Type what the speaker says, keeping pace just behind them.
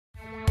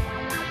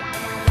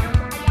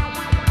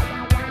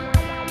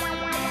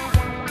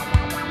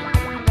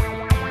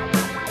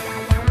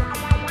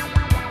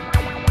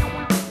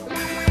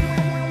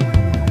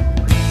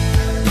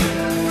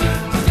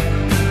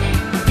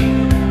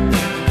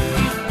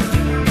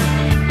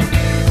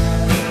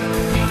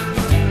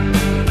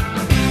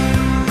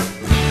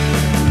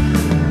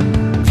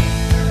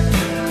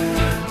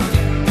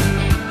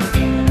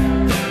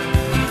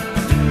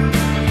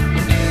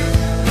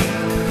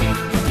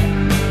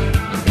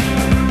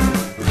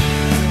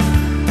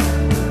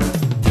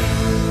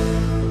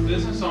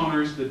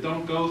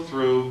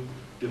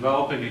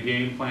developing a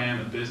game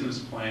plan, a business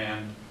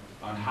plan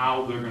on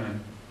how they're going to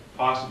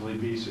possibly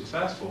be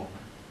successful,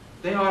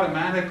 they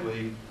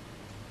automatically,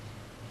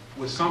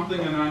 with something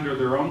under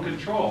their own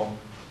control,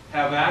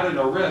 have added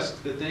a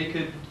risk that they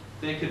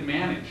could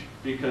manage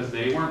because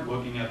they weren't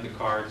looking at the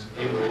cards,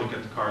 able to look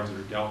at the cards that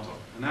are dealt them.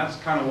 And that's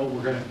kind of what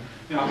we're going to,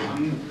 you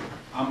know,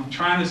 I'm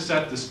trying to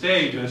set the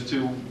stage as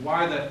to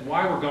why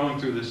we're going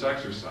through this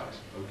exercise,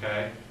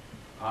 okay?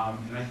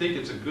 And I think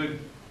it's a good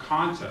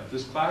concept.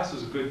 This class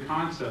is a good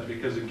concept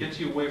because it gets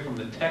you away from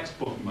the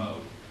textbook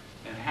mode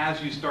and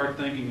has you start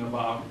thinking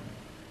about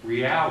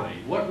reality.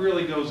 What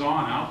really goes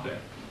on out there,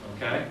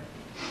 okay?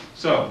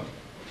 So,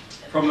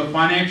 from the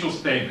financial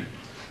statement,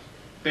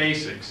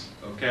 basics,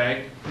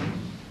 okay?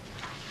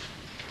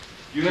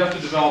 You have to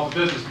develop a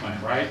business plan,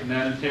 right? And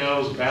that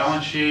entails a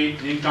balance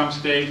sheet, income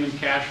statement,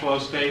 cash flow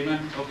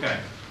statement. Okay.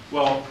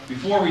 Well,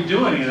 before we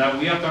do any of that,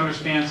 we have to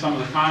understand some of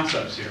the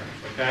concepts here,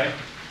 okay?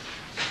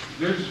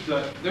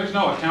 There's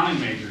no accounting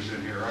majors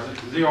in here, are there?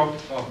 Is there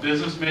all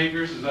business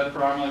majors? Is that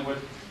primarily what?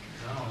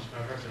 No, it's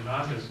perfect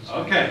non-business.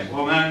 Okay.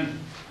 Well,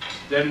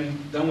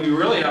 then we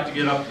really have to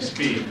get up to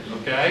speed,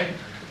 okay?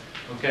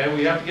 Okay,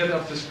 we have to get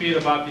up to speed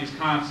about these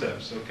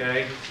concepts,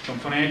 okay? Some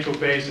financial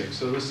basics.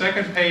 So the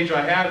second page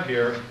I have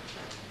here,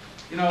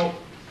 you know,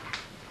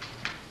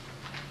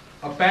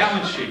 a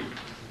balance sheet.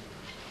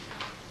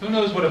 Who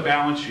knows what a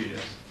balance sheet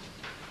is?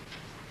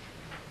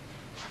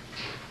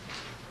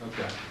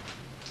 Okay.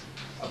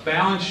 A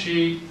balance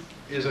sheet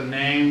is a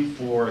name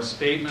for a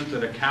statement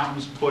that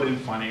accountants put in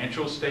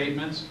financial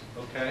statements,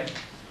 okay?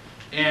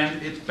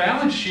 And its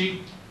balance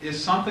sheet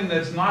is something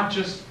that's not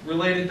just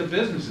related to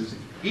businesses.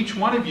 Each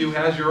one of you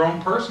has your own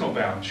personal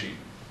balance sheet,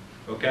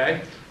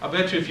 okay? I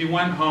bet you if you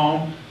went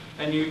home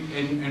and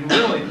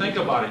really think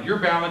about it, your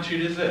balance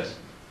sheet is this.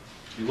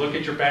 You look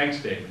at your bank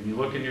statement, you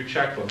look in your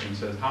checkbook and it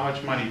says, how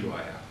much money do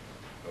I have,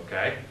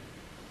 okay?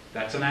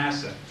 That's an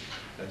asset.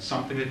 That's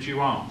something that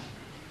you own.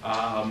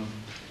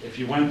 If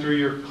you went through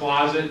your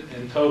closet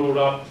and totaled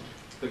up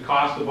the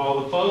cost of all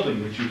the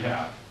clothing that you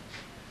have,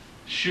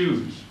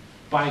 shoes,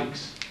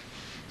 bikes,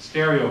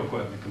 stereo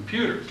equipment,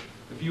 computers,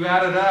 if you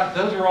added up,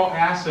 those are all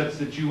assets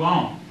that you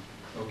own,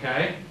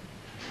 okay?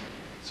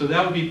 So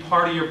that would be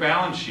part of your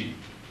balance sheet.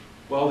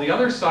 Well, the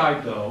other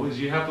side, though, is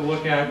you have to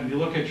look at, when you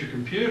look at your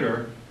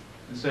computer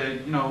and say,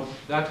 you know,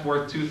 that's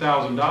worth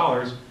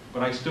 $2,000,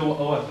 but I still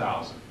owe $1,000.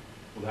 Well,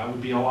 that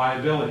would be a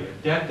liability,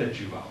 a debt that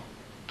you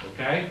owe,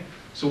 okay?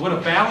 So what a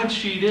balance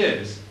sheet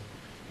is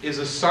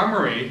a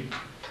summary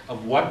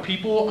of what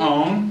people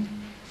own,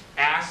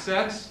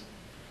 assets,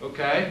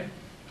 okay?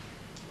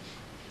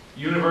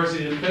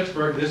 University of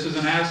Pittsburgh, this is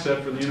an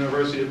asset for the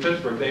University of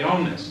Pittsburgh. They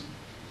own this.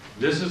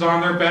 This is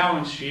on their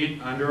balance sheet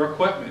under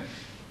equipment,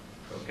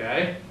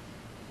 okay?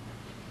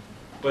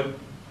 But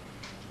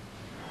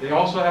they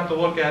also have to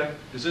look at,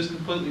 is this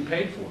completely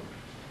paid for?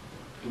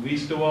 Do we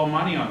still owe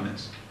money on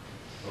this,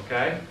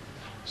 okay?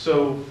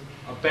 So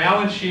a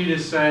balance sheet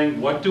is saying,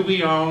 what do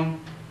we own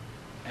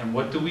and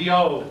what do we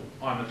owe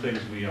on the things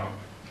we own,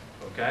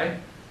 okay?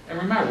 And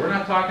remember, we're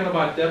not talking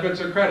about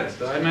debits or credits.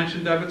 Did I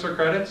mention debits or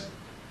credits?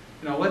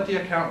 You know, let the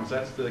accountants,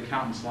 that's the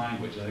accountant's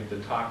language. I like to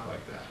talk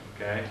like that,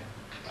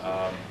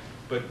 okay?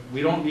 But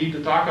we don't need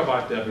to talk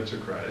about debits or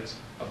credits.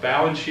 A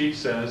balance sheet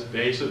says,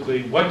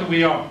 basically, what do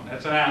we own?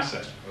 That's an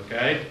asset,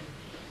 okay?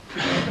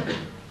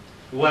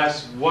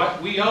 Less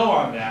what we owe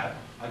on that,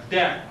 a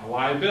debt, a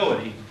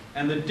liability,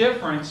 and the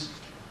difference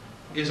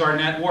is our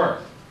net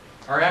worth,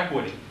 our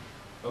equity,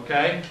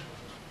 okay?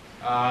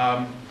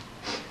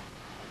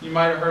 You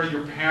might have heard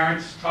your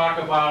parents talk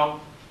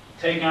about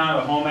taking out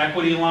a home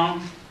equity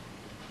loan.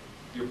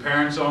 Your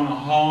parents own a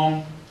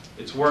home,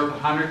 it's worth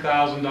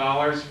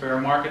 $100,000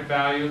 fair market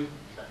value.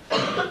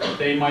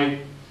 They might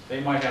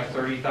have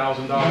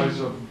 $30,000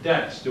 of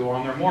debt still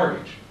on their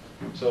mortgage.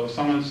 So if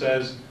someone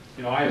says,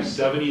 you know, I have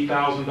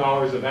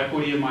 $70,000 of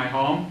equity in my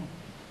home,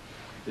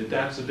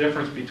 that's the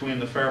difference between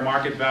the fair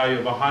market value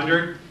of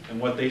 100 and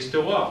what they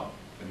still owe.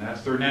 And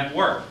that's their net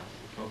worth,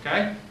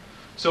 okay?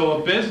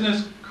 So a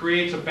business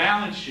creates a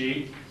balance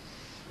sheet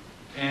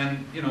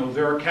and, you know,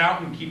 their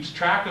accountant keeps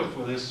track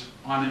of this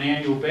on an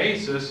annual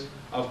basis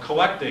of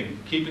collecting,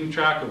 keeping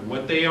track of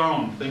what they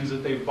own, things that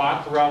they've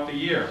bought throughout the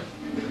year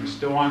that are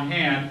still on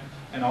hand,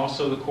 and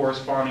also the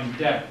corresponding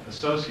debt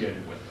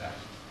associated with that,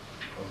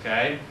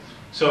 okay?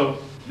 So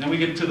then we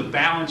get to the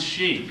balance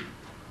sheet.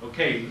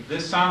 Okay,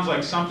 this sounds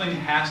like something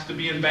has to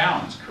be in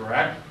balance,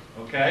 correct?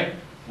 Okay,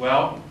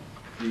 well,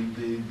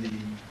 the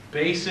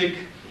basic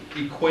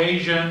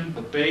equation,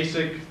 the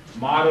basic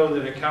motto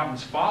that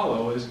accountants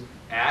follow is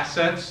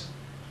assets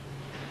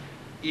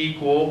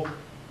equal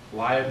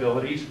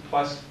liabilities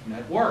plus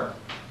net worth.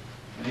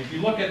 And if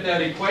you look at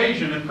that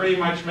equation, it pretty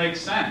much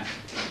makes sense.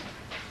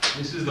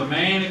 This is the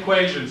main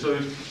equation. So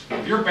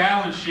if your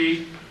balance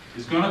sheet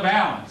is going to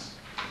balance,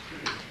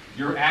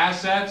 your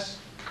assets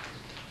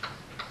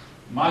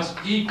must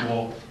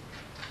equal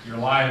your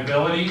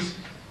liabilities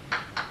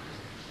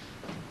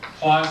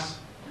plus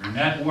your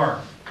net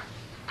worth.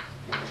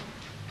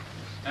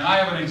 And I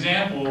have an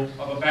example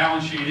of a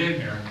balance sheet in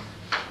here.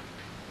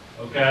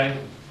 okay?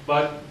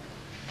 But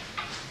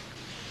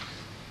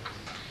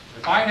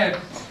if I had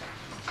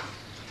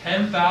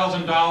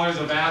 $10,000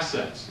 of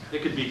assets,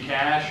 it could be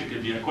cash, it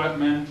could be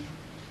equipment,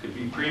 it could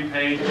be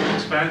prepaid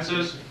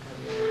expenses,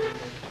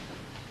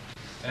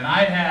 and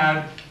I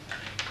had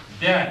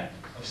debt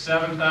of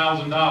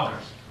 $7,000,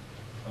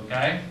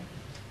 okay?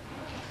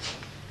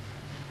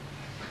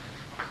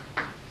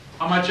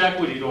 How much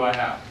equity do I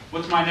have?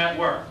 What's my net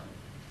worth?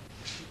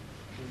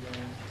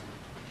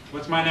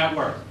 What's my net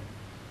worth?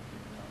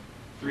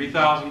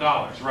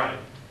 $3,000, right,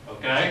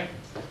 okay?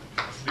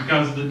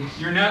 Because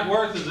your net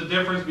worth is the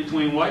difference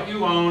between what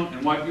you own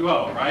and what you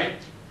owe, right?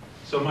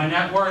 So my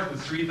net worth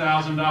is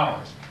 $3,000.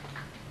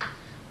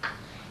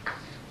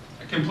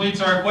 It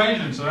completes our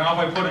equation. So now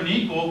if I put an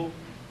equal,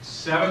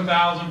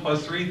 7,000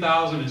 plus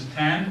 3,000 is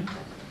 10.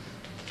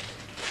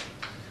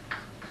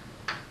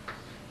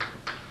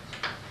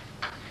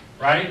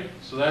 Right?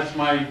 So that's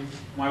my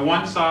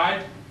one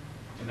side,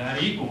 and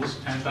that equals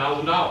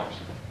 $10,000.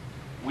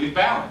 We've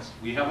balanced.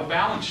 We have a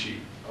balance sheet.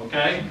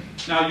 Okay?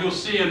 Now you'll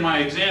see in my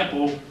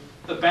example,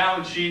 the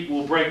balance sheet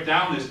will break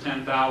down this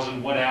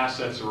 10,000, what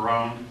assets are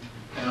owned,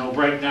 and it'll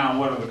break down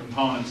what are the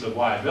components of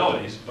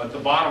liabilities. But the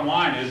bottom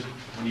line is,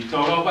 when you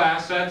total up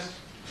assets,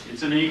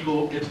 it's going to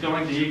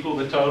equal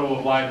the total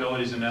of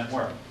liabilities and net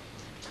worth.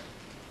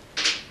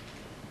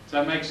 Does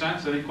that make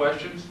sense? Any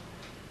questions?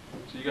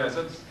 So you guys,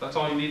 that's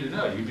all you need to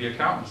know. You'd be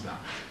accountants now.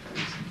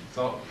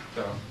 So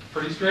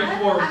pretty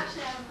straightforward.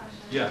 Actually, I have a question.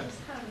 Yeah. It's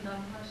kind of a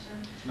dumb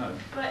question. No.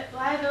 But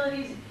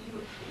liabilities,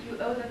 you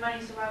owe the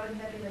money, so why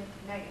wouldn't that be like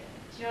negative?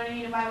 Do you know what I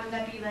mean? Why wouldn't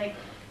that be like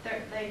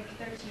 13?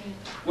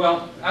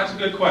 Well, that's a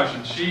good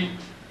question.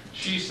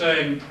 She's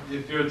saying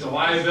if it's a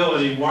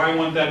liability, why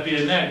wouldn't that be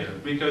a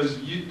negative? Because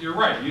you're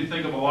right. You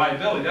think of a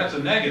liability, that's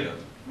a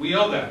negative. We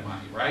owe that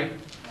money, right?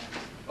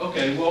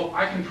 Okay. Well,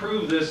 I can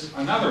prove this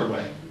another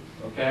way.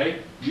 Okay,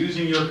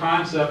 using your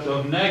concept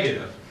of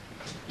negative.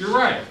 You're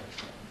right.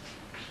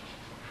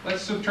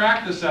 Let's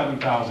subtract the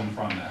 7,000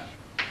 from that.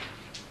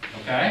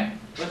 Okay?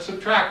 Let's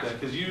subtract that,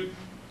 because you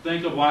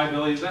think of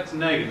liabilities, that's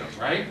negative,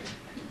 right?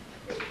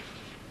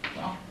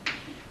 Well,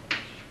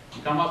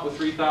 you come up with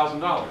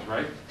 $3,000,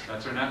 right?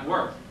 That's our net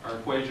worth. Our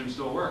equation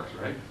still works,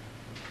 right?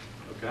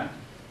 Okay?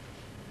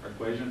 Our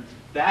equation.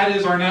 That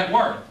is our net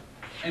worth.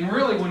 And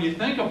really, when you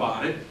think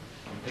about it,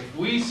 if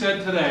we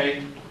said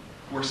today,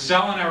 we're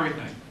selling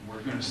everything,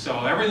 we're going to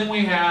sell everything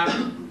we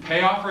have,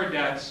 pay off our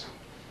debts.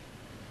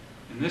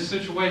 In this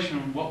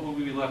situation, what will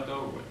we be left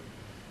over with?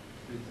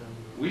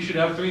 We should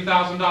have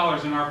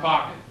 $3,000 in our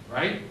pocket,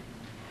 right?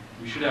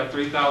 We should have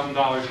 $3,000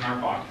 in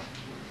our pocket.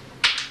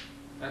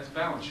 That's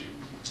balance sheet.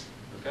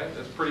 Okay,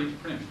 that's pretty.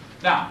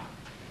 Now,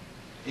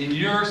 in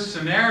your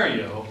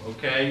scenario,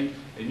 okay,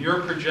 in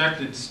your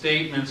projected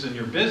statements in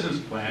your business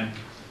plan,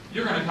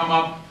 you're going to come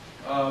up.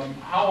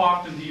 How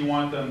often do you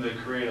want them to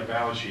create a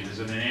balance sheet? Is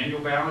it an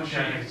annual balance sheet?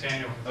 Yeah, it's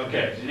annual.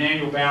 Okay, an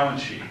annual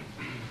balance sheet.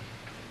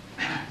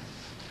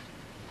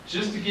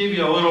 Just to give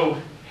you a little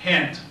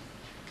hint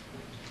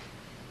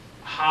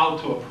how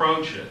to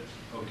approach it,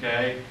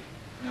 okay?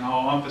 And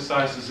I'll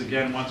emphasize this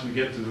again once we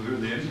get to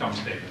the income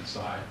statement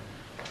side.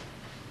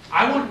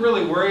 I wouldn't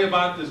really worry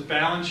about this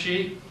balance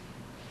sheet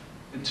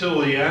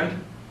until the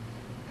end,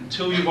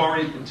 until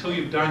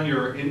you've done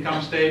your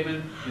income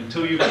statement,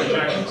 until you've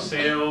projected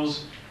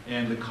sales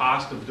and the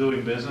cost of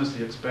doing business,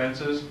 the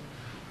expenses,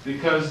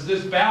 because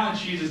this balance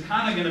sheet is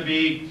kind of going to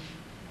be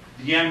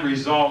the end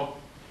result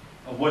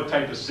of what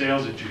type of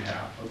sales that you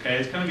have. Okay,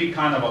 it's going to be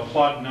kind of a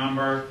plug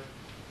number,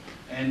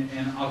 and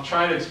I'll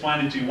try to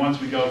explain it to you once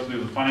we go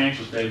through the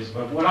financial statements.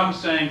 But what I'm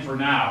saying for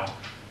now,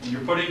 when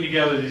you're putting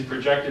together these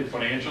projected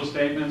financial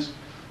statements,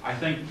 I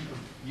think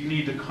you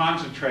need to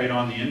concentrate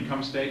on the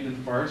income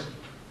statement first,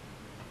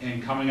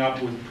 and coming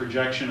up with a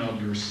projection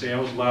of your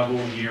sales level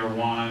in year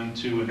 1,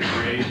 2, and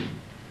 3.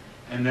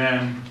 And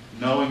then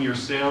knowing your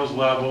sales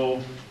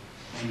level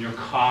and your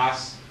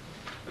costs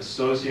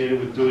associated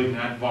with doing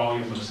that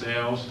volume of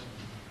sales.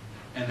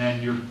 And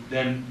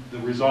then the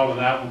result of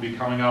that will be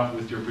coming up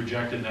with your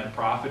projected net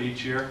profit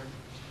each year.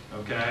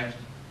 Okay?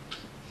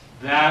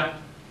 That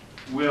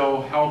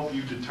will help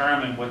you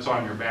determine what's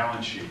on your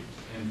balance sheet.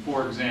 And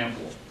for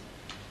example,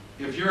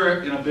 if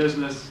you're in a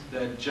business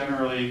that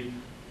generally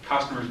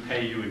customers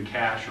pay you in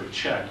cash or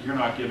check, you're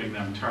not giving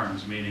them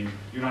terms, meaning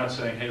you're not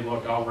saying, hey,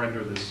 look, I'll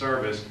render this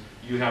service.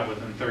 You have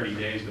within 30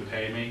 days to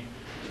pay me.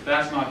 If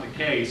that's not the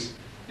case,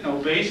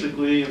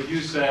 basically, if you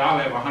say,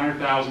 I have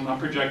 100,000, I'm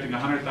projecting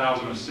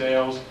 100,000 of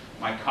sales,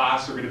 my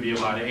costs are going to be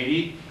about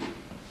 80,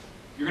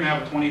 you're going to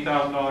have a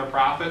 $20,000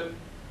 profit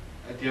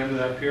at the end of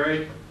that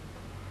period,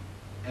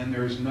 and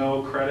there's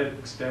no credit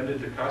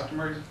extended to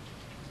customers,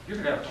 you're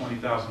going to have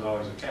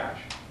 $20,000 of cash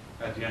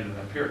at the end of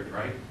that period,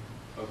 right?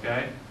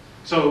 Okay?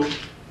 So,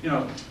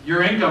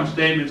 your income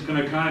statement is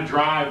going to kind of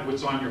drive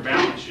what's on your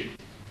balance sheet.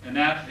 In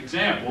that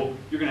example,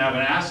 you're going to have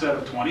an asset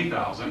of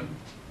 $20,000.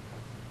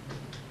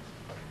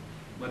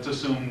 Let's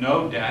assume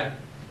no debt.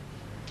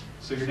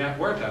 So your net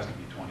worth has to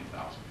be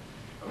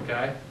 $20,000.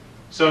 Okay?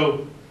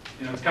 So,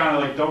 it's kind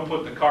of like don't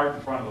put the cart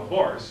in front of the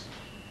horse.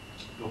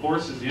 The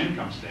horse is the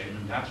income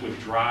statement. That's what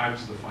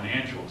drives the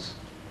financials.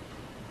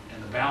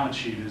 And the balance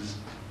sheet is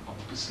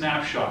a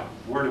snapshot.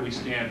 Where do we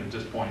stand at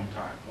this point in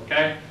time,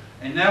 okay?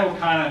 And that will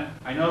kind of,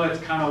 I know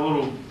that's kind of a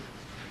little,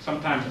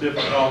 sometimes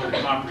difficult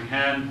to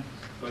comprehend,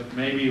 but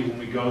maybe when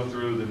we go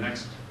through the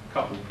next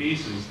couple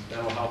pieces,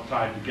 that'll help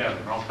tie it together.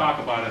 And I'll talk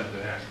about it at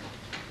the end.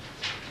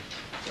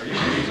 Are you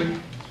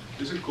freezing?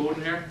 Is it cold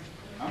in here?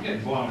 I'm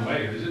getting blown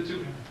away. Is it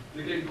too,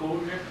 is it getting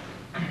cold in here?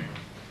 I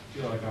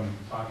feel like I'm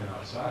talking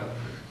outside up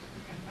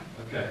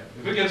here. Okay,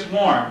 if it gets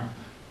warm,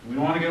 we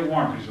don't want to get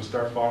warm because you'll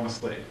start falling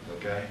asleep,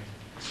 okay?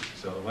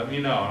 So let me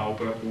know and I'll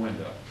open up the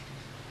window.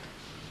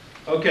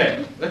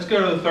 Okay, let's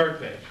go to the third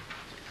page.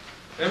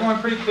 Everyone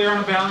pretty clear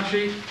on the balance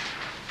sheet?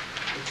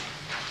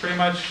 Pretty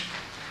much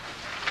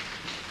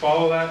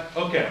follow that?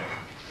 Okay.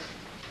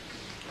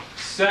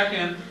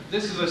 Second,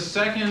 this is a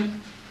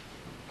second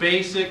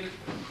basic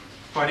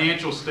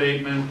financial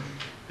statement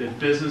that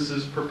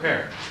businesses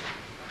prepare.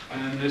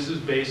 And this is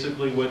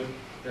basically what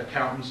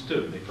accountants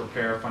do. They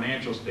prepare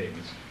financial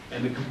statements.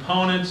 And the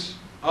components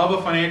of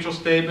a financial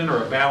statement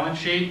are a balance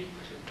sheet,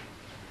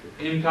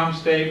 income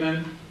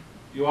statement,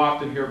 you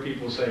often hear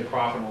people say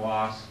profit and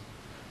loss,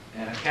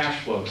 and a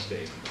cash flow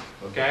statement,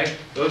 okay?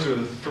 Those are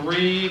the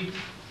three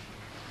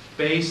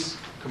base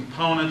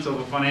components of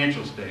a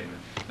financial statement.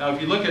 Now,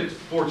 if you look at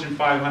Fortune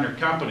 500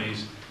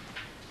 companies,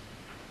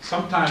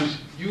 sometimes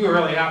you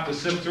really have to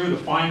sift through to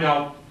find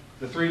out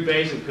the three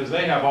basic, because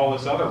they have all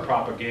this other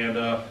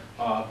propaganda,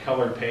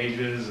 colored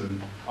pages,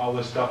 and all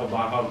this stuff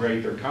about how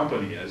great their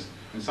company is.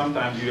 And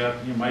sometimes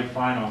you might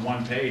find on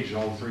one page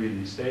all three of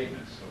these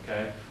statements,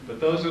 okay? But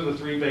those are the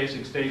three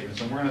basic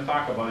statements, and we're going to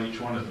talk about each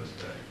one of those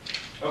today.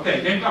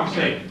 Okay, income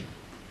statement.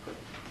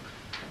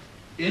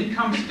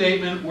 Income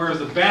statement, whereas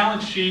the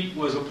balance sheet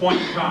was a point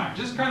in time.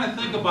 Just kind of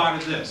think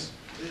about it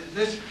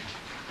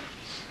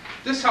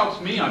this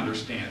helps me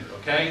understand it,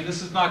 okay?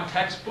 This is not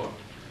textbook.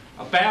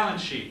 A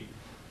balance sheet.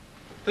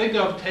 Think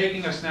of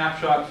taking a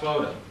snapshot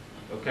photo,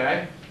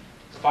 okay?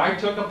 If I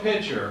took a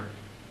picture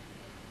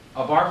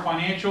of our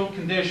financial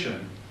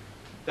condition,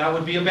 that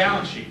would be a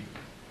balance sheet.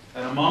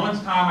 At a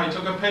moment's time, I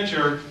took a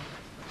picture.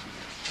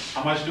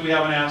 How much do we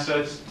have in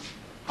assets?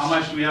 How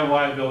much do we have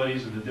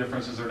liabilities? And the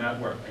differences are net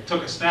worth. I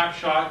took a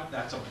snapshot.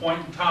 That's a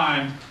point in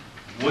time.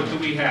 What do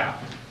we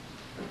have?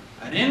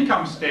 An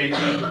income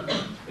statement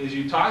is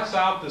you toss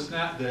out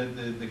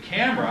the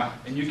camera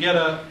and you get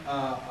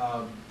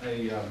a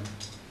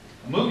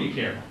movie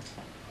camera,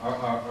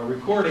 a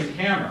recording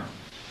camera.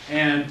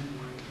 And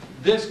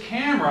this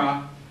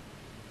camera,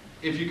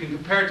 if you can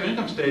compare it to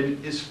income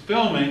statement, is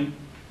filming,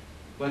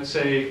 let's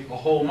say, a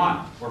whole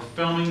month, or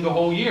filming the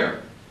whole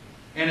year.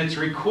 And it's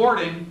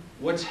recording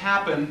what's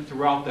happened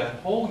throughout that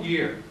whole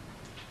year.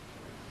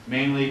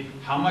 Mainly,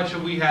 how much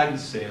have we had in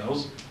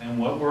sales, and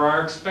what were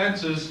our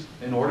expenses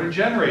in order to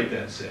generate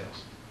that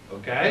sales.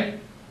 Okay?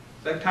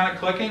 Is that kind of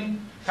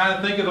clicking? Kind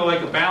of think of it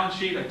like a balance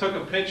sheet. I took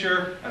a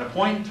picture at a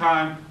point in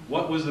time.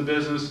 What was the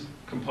business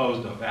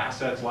composed of?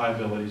 Assets,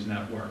 liabilities,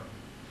 net worth.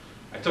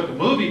 I took a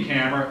movie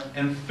camera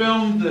and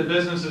filmed the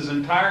business's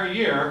entire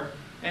year,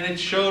 and it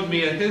showed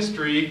me a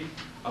history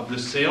of the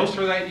sales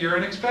for that year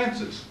and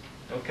expenses.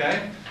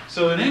 Okay?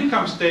 So an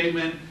income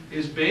statement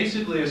is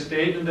basically a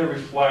statement that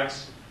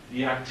reflects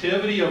the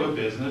activity of a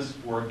business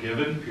for a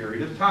given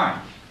period of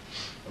time.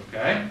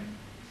 Okay?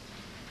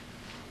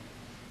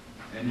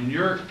 And in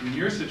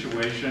your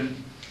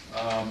situation,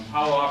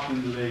 how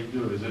often do they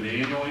do it? Is it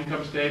annual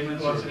income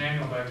statements? Well, it's an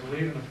annual, but I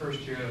believe in the first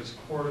year it's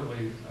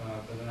quarterly,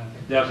 but then I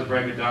think... They have to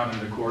break it down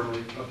into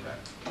quarterly? Okay.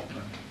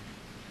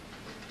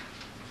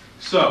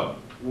 So,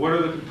 what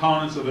are the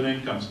components of an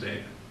income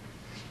statement?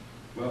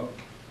 Well,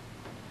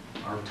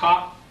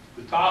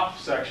 the top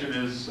section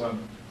is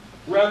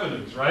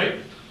revenues, right?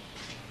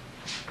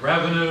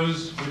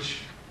 Revenues, which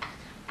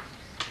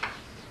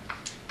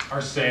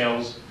are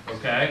sales,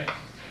 okay?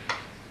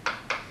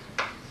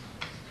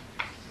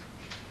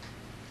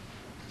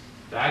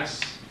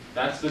 That's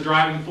the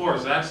driving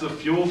force. That's the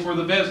fuel for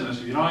the business.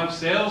 If you don't have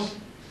sales,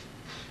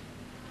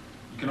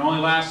 you can only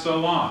last so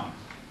long.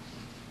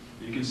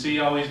 You can see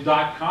all these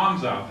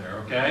 .coms out there,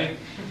 okay?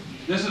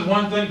 This is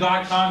one thing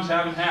 .coms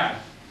haven't had.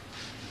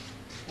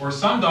 Or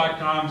some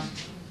 .coms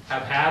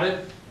have had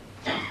it,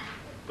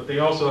 but they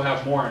also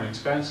have more in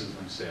expenses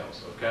than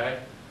sales, okay?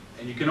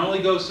 And you can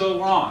only go so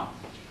long.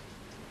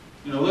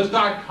 You know, those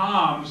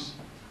 .coms,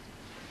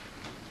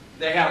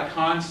 they had a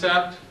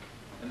concept,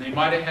 and they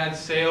might have had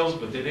sales,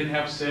 but they didn't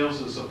have sales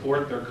to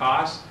support their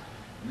costs.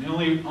 And the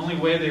only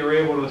way they were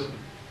able to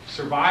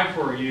survive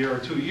for a year or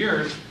 2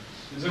 years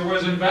is there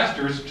was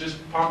investors just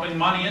pumping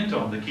money into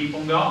them to keep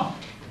them going.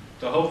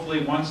 So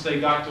hopefully once they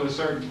got to a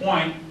certain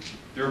point,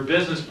 their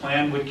business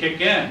plan would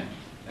kick in,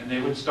 and they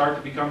would start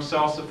to become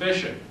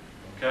self-sufficient,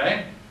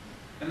 okay?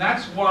 And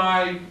that's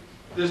why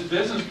this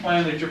business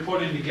plan that you're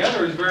putting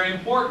together is very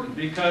important,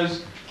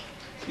 because,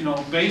 you know,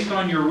 based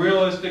on your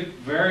realistic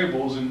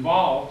variables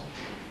involved,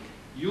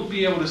 you'll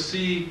be able to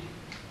see,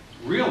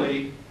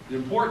 really, the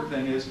important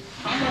thing is,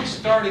 how much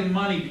starting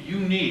money do you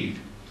need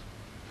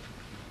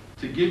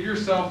to give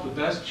yourself the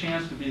best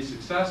chance to be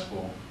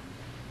successful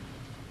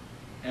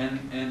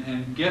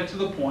and get to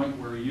the point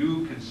where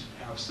you can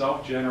have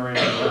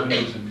self-generated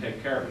revenues and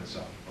take care of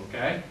itself,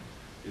 okay?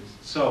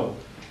 So,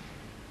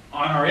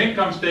 on our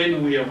income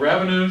statement, we have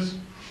revenues,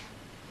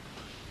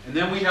 and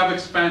then we have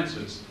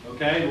expenses,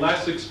 okay?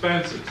 Less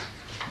expenses.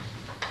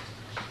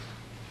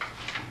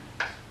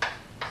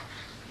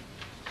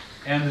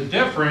 And the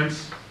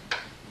difference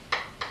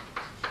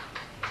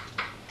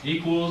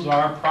equals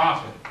our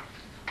profit.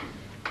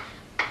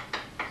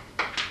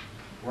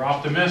 We're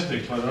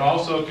optimistic, but it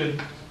also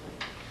could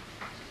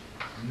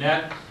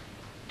net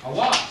a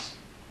loss,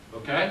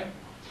 okay?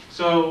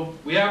 So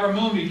we have our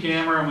movie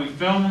camera and we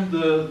filmed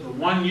the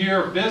 1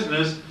 year of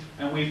business,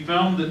 and we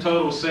filmed the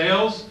total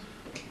sales.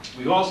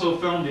 We also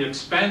filmed the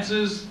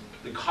expenses,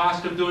 the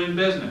cost of doing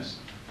business.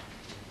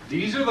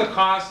 These are the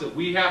costs that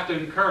we have to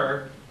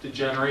incur to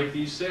generate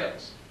these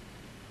sales.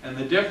 And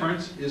the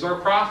difference is our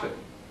profit.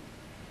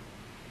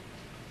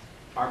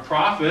 Our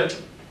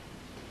profit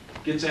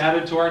gets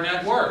added to our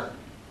net worth.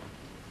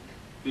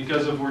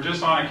 Because if we're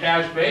just on a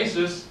cash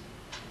basis,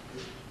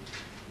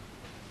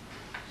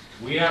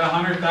 we had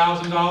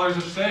 $100,000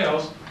 of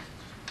sales,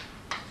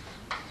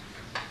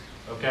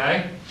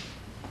 okay?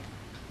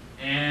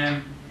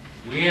 And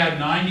we had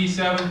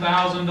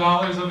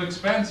 $97,000 of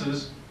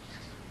expenses.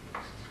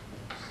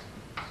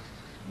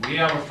 We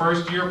have a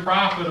first year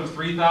profit of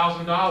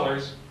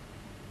 $3,000.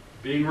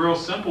 Being real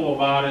simple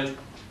about it,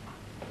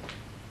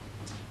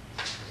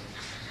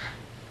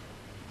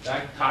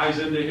 that ties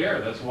into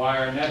here. That's why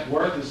our net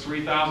worth is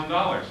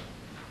 $3,000.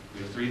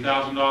 We have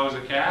 $3,000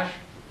 of cash.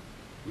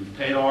 We've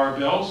paid all our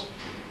bills.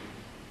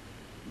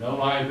 No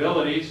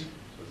liabilities.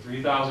 So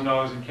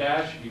 $3,000 in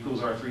cash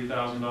equals our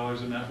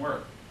 $3,000 in net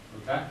worth.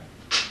 Okay?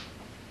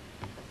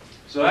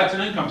 So that's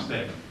an income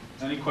statement.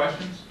 Any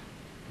questions?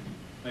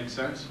 Makes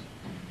sense?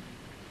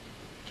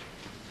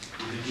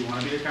 You think you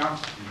want to be an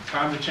accountant?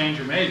 Time to change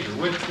your major.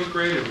 What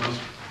grade are most?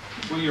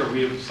 What year are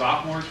we?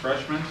 Sophomores,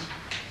 freshmen?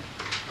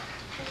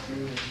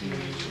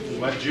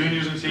 What,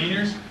 juniors and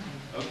seniors?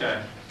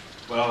 Okay.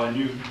 Well, and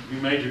you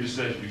made your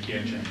decision. You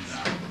can't change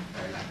that.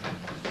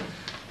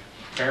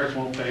 Parents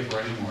won't pay for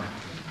any more.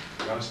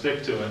 Got to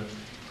stick to it.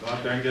 Go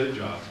out there and get a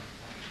job.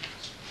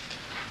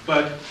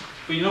 But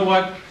you know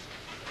what?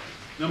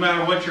 No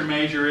matter what your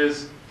major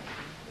is,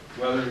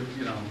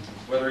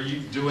 whether you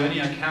do any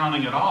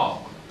accounting at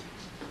all,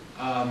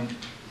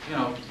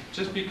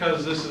 just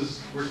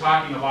because we're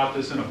talking about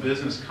this in a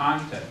business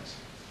context,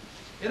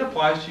 it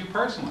applies to you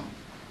personally.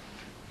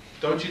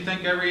 Don't you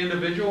think every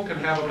individual can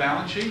have a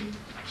balance sheet?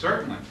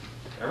 Certainly.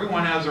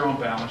 Everyone has their own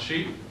balance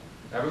sheet.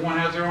 Everyone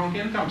has their own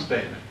income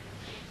statement.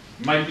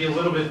 It might be a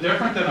little bit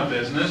different than a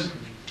business.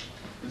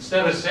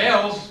 Instead of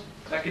sales,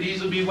 that could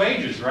easily be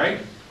wages, right?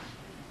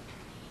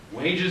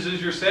 Wages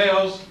is your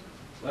sales,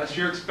 less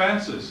your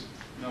expenses.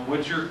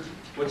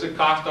 What's it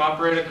cost to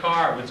operate a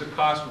car? What's it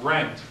cost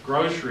rent,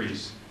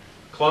 groceries,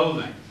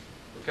 clothing?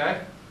 Okay?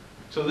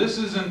 So this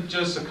isn't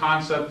just a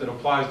concept that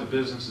applies to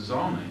businesses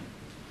only.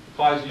 It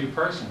applies to you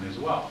personally as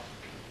well.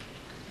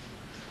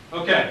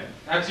 Okay,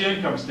 that's the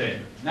income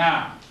statement.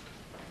 Now,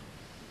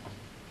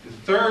 the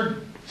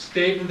third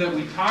statement that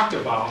we talked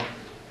about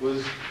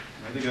was,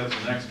 I think that's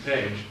the next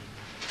page,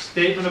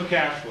 statement of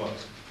cash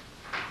flows.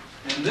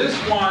 And this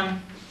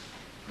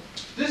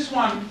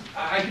one,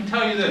 I can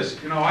tell you this.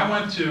 I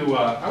went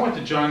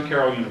to John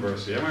Carroll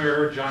University. Everyone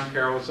heard John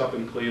Carroll? It's up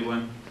in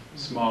Cleveland,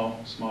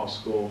 small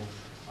school.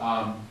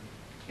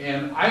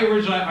 And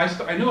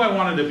I knew I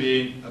wanted to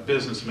be a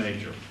business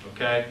major,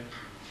 okay?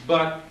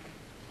 But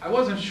I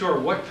wasn't sure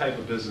what type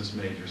of business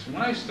major. So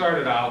when I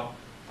started out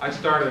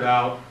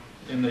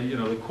in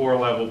the core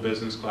level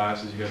business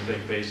classes. You got to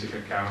take basic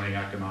accounting,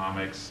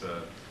 economics,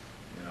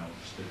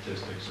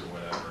 statistics or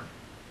whatever.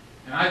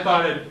 And I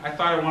thought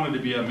I wanted to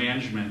be a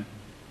management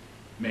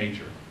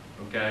major,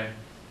 okay?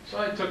 So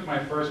I took my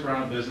first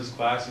round of business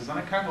classes, and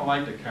I kind of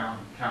liked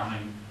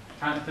accounting.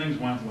 Things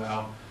went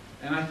well.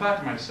 And I thought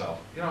to myself,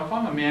 if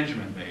I'm a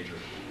management major,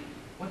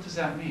 what does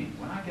that mean?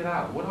 When I get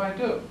out, what do I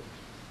do?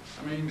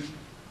 I mean,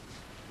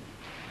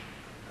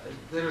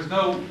 there's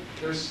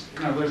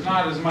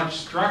not as much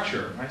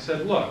structure. I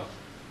said, look,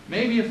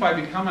 maybe if I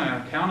become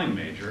an accounting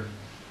major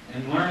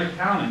and learn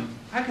accounting,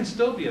 I can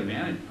still be a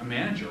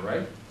manager,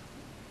 right?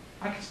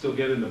 I can still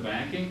get into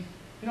banking.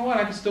 You know what?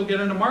 I can still get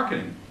into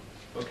marketing,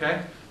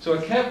 okay? So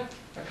I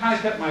kind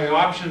of kept my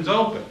options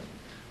open.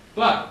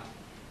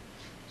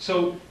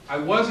 So I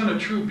wasn't a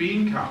true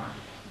bean counter.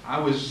 I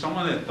was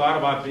someone that thought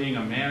about being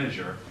a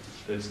manager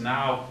that's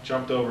now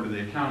jumped over to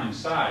the accounting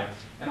side.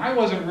 And I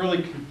wasn't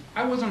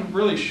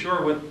really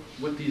sure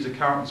what these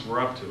accountants were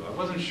up to. I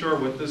wasn't sure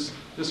what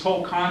this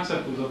whole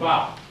concept was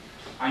about.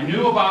 I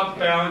knew about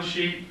the balance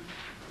sheet.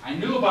 I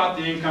knew about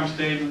the income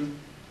statement.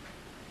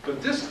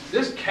 But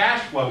this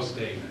cash flow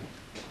statement,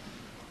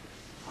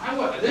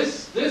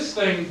 this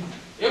thing,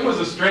 it was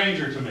a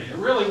stranger to me. It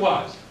really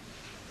was.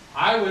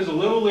 I was a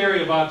little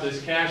leery about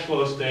this cash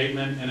flow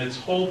statement and its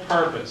whole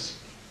purpose.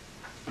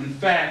 In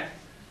fact,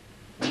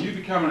 when you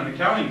become an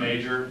accounting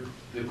major,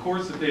 the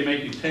course that they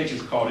make you take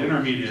is called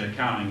intermediate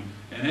accounting.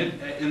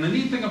 And the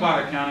neat thing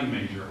about accounting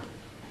major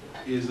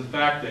is the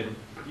fact that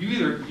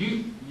you're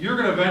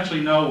going to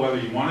eventually know whether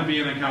you want to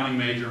be an accounting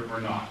major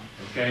or not.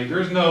 Okay?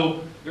 There's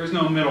no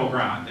middle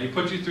ground. They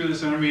put you through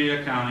this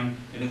intermediate accounting,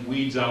 and it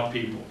weeds out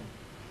people.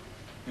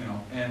 You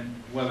know, and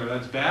whether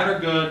that's bad or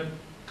good,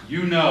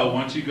 you know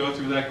once you go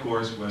through that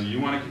course whether you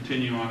want to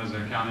continue on as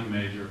an accounting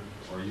major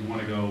or you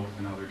want to go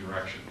another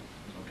direction.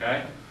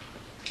 Okay?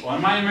 Well,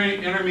 in my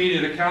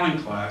intermediate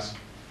accounting class,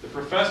 the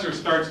professor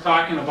starts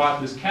talking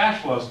about this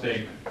cash flow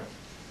statement.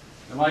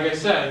 And like I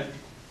said,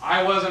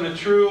 I wasn't a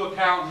true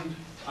accountant.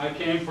 I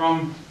came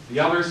from the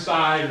other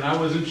side, and I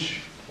wasn't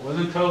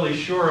totally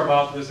sure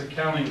about this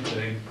accounting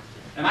thing.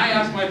 And I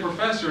asked my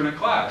professor in a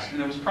class,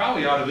 and it was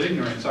probably out of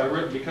ignorance,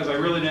 because I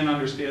really didn't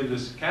understand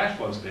this cash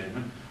flow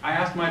statement. I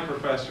asked my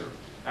professor,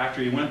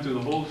 after he went through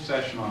the whole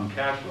session on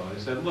cash flow, I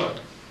said, look,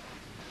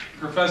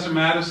 Professor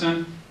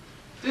Madison,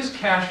 this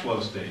cash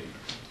flow statement,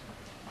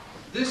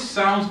 this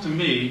sounds to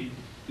me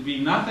to be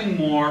nothing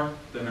more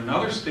than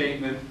another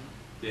statement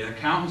that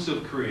accountants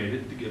have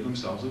created to give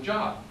themselves a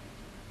job.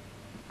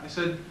 I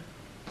said,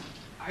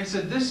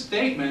 this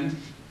statement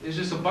is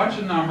just a bunch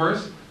of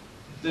numbers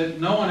that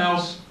no one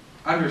else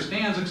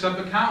understands except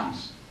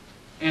accountants.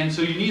 And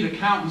so you need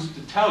accountants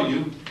to tell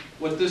you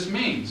what this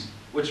means,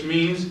 which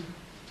means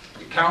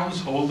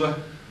accountants hold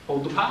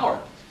the power.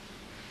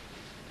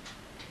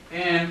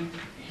 And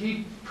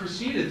he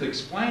proceeded to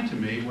explain to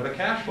me what a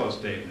cash flow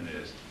statement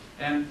is.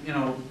 And, you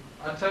know,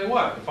 I'll tell you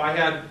what, if I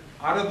had,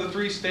 out of the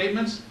three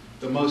statements,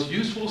 the most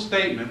useful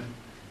statement,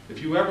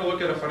 if you ever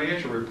look at a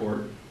financial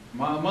report,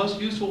 the most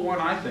useful one,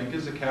 I think,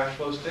 is a cash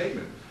flow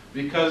statement.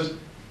 Because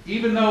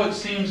even though it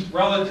seems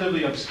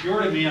relatively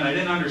obscure to me and I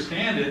didn't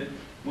understand it,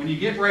 when you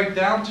get right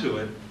down to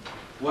it,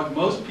 what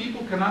most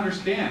people can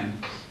understand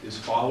is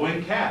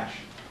following cash.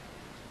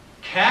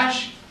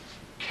 Cash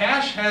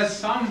has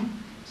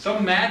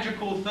some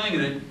magical thing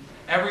that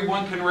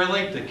everyone can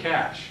relate to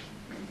cash.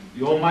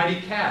 The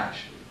almighty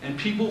cash. And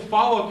people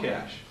follow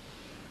cash.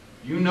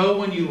 You know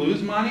when you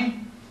lose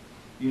money,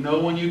 you know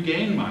when you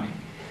gain money.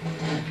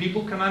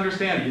 People can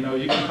understand it. You know,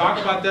 you can talk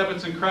about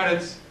debits and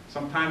credits,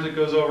 sometimes it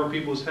goes over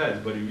people's heads,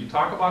 but if you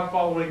talk about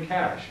following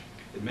cash,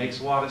 it makes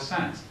a lot of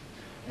sense.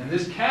 And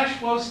this cash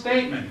flow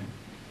statement,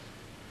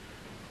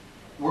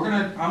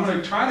 I'm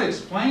going to try to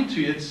explain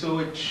to you so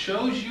it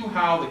shows you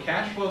how the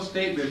cash flow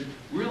statement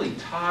really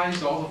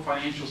ties all the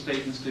financial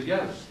statements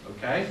together,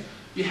 okay?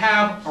 You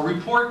have a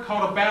report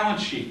called a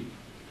balance sheet.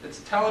 It's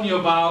telling you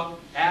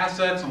about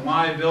assets and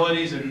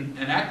liabilities and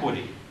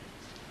equity.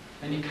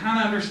 And you kind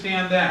of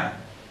understand that.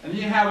 And then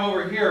you have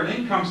over here an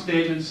income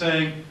statement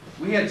saying,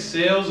 we had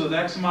sales of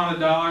X amount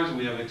of dollars,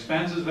 we have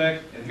expenses of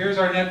X, and here's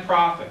our net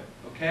profit,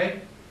 okay?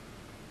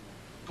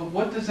 But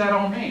what does that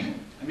all mean?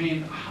 I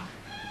mean,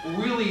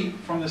 really,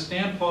 from the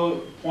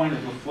standpoint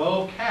of the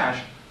flow of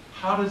cash,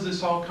 how does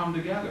this all come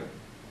together,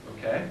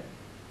 okay?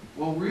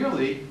 Well,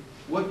 really,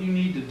 what you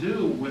need to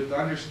do with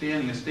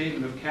understanding a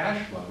statement of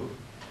cash flow,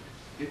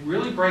 it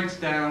really breaks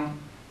down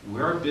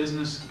where a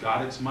business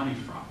got its money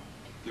from.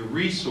 The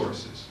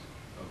resources,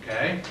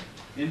 okay?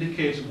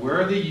 Indicates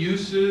where the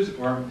uses,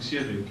 or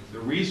excuse me, the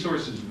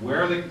resources,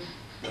 where the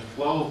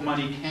flow of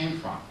money came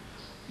from.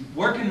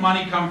 Where can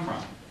money come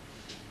from?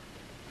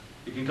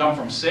 It can come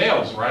from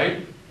sales,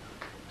 right?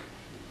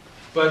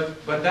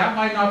 But that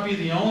might not be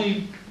the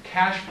only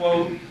cash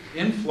flow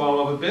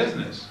inflow of a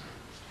business.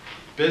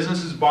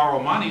 Businesses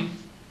borrow money,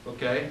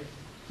 okay?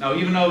 Now,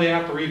 even though they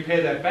have to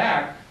repay that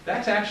back,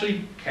 that's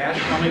actually cash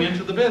coming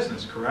into the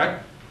business,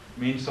 correct? I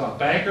mean, so a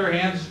banker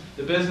hands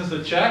the business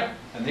a check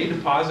and they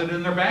deposit it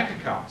in their bank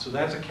account. So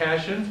that's a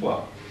cash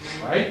inflow,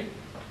 right?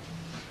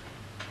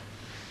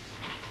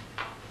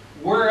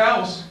 Where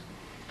else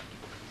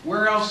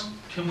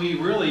can we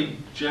really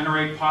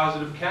generate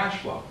positive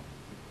cash flow?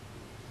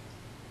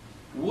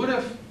 What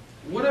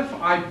if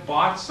I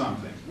bought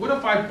something? What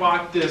if I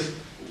bought this?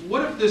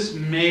 What if this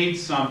made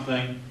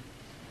something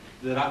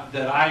that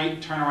I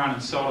turn around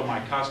and sell to my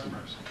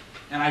customers?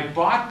 And I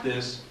bought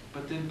this,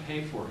 but didn't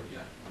pay for it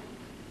yet.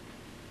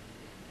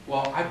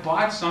 Well, I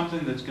bought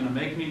something that's going to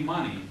make me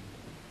money,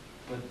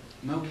 but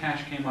no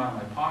cash came out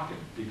of my pocket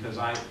because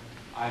I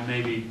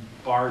maybe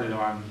borrowed it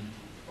on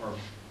or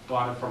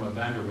bought it from a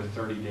vendor with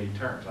 30-day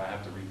terms. I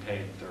have to repay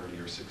it in 30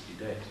 or 60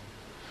 days.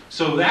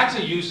 So that's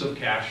a use of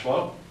cash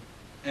flow.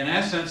 In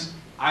essence,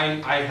 I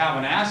have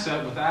an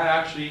asset without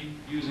actually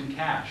using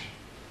cash,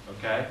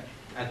 okay,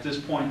 at this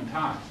point in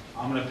time.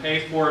 I'm going to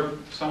pay for it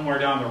somewhere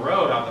down the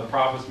road out of the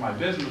profits of my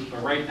business,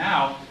 but right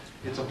now,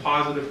 it's a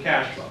positive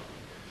cash flow.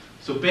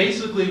 So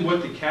basically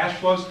what the cash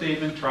flow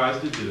statement tries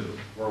to do,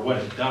 or what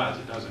it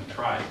doesn't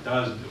try, it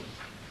does do.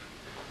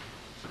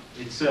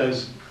 It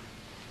says,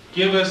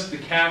 give us the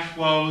cash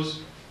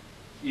flows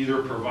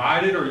either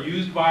provided or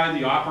used by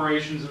the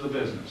operations of the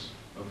business,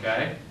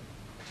 okay?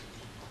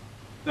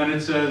 Then it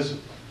says,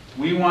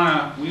 we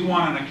want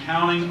an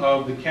accounting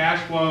of the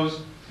cash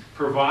flows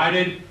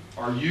provided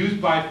or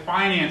used by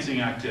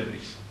financing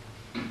activities.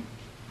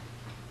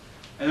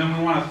 And then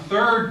we want a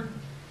third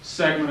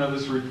segment of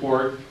this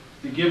report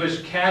to give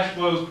us cash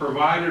flows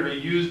provided or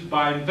used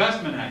by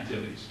investment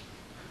activities.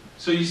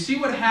 So you see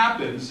what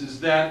happens is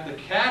that the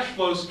cash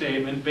flow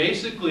statement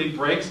basically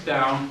breaks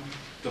down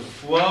the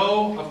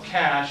flow of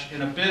cash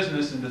in a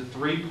business into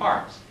three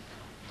parts.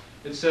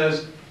 It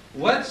says,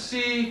 let's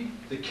see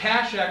the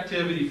cash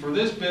activity for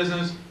this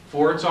business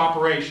for its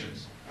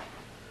operations.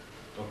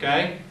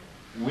 Okay?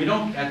 We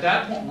don't, at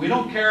that point, we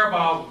don't care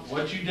about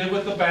what you did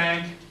with the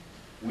bank.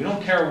 We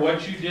don't care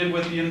what you did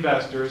with the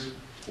investors.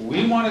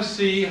 We want to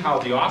see how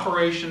the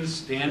operations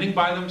standing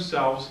by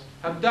themselves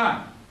have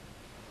done.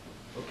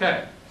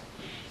 Okay,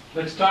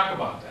 let's talk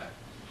about that.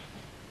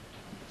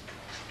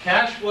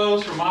 Cash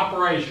flows from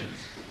operations.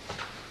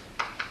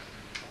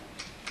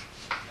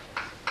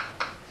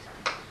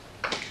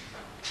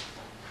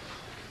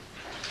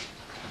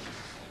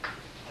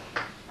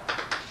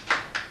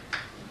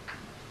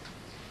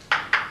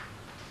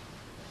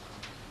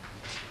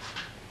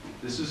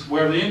 This is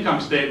where the income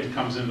statement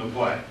comes into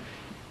play.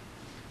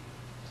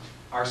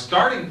 Our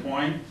starting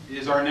point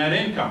is our net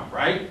income,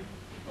 right?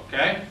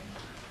 Okay?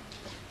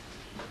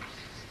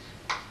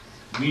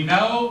 We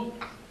know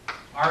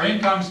our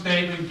income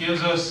statement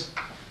gives us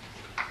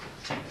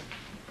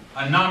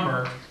a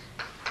number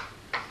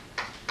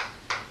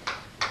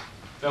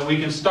that we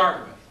can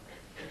start with.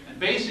 And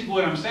basically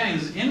what I'm saying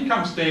is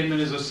income statement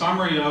is a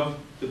summary of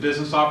the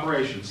business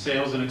operations,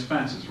 sales and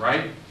expenses,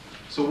 right?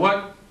 So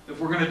what, if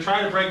we're going to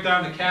try to break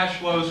down the cash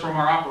flows from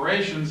our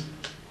operations,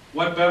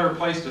 what better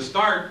place to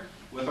start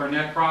with our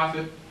net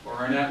profit or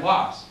our net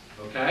loss,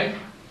 okay?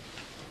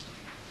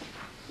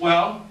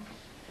 Well,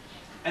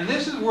 and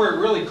this is where it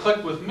really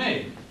clicked with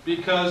me,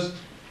 because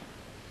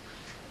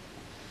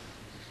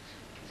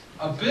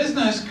a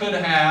business could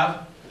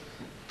have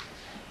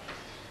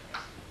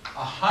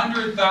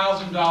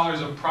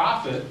 $100,000 of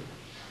profit,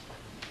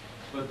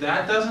 but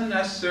that doesn't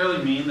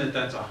necessarily mean that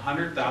that's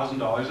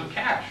 $100,000 of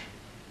cash.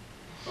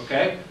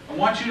 Okay? I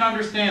want you to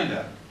understand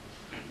that.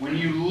 When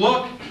you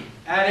look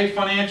at a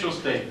financial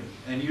statement,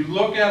 and you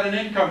look at an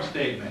income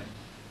statement,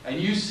 and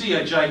you see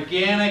a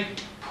gigantic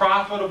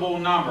profitable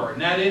number,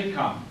 net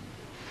income,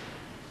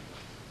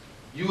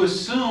 you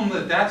assume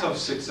that that's a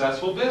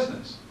successful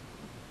business.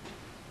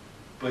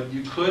 But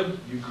you could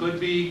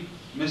be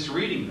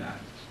misreading that.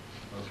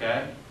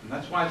 Okay? And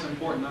that's why it's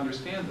important to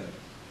understand that.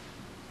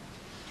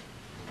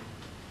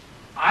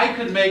 I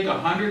could make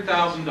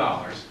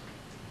 $100,000,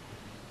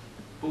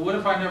 but what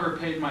if I never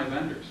paid my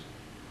vendors?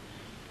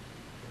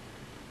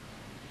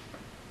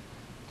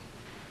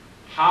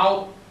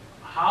 How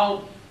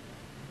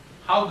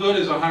good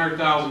is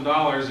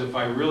 $100,000 if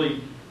I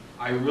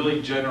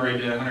really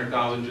generated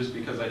 $100,000 just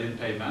because I didn't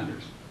pay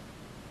vendors?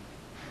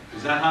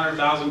 Is that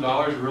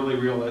 $100,000 really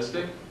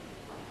realistic?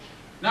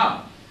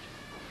 No.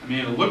 I mean,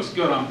 it looks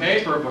good on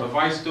paper, but if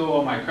I still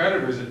owe my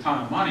creditors a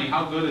ton of money,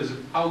 how good is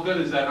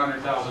that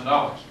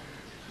 $100,000?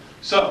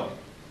 So,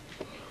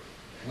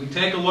 we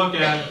take a look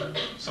at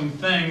some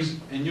things,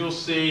 and you'll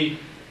see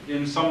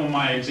in some of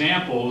my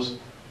examples,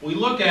 we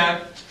look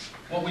at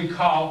what we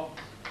call,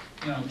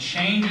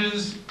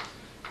 changes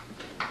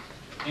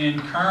in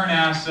current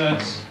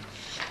assets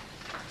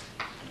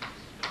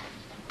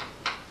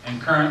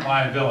and current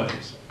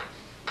liabilities.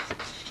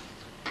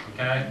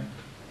 Okay?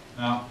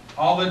 Now,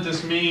 all that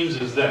this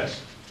means is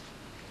this.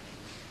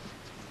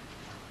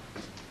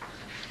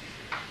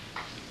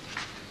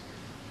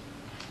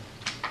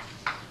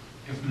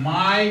 If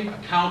my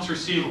accounts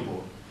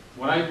receivable,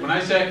 when I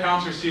say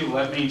accounts receivable,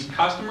 that means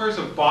customers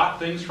have bought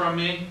things from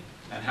me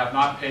and have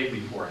not paid me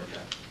for it yet.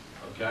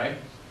 Okay?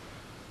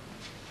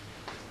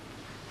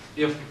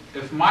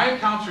 If my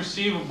accounts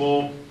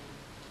receivable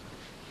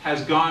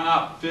has gone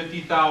up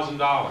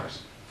 $50,000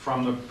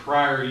 from the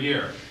prior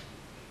year,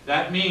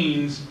 that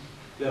means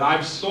that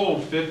I've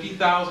sold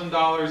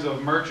 $50,000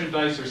 of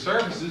merchandise or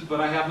services,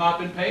 but I have not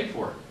been paid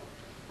for it.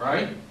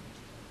 Right?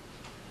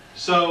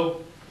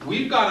 So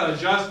we've got to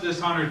adjust this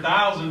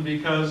 $100,000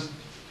 because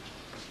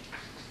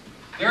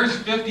there's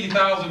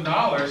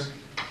 $50,000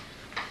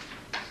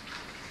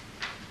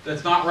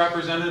 that's not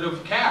representative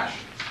of cash.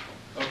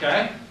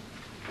 Okay?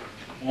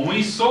 When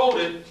we sold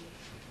it,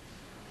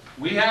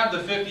 we have the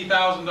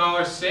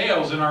 $50,000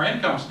 sales in our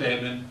income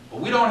statement, but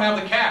we don't have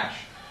the cash.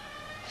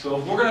 So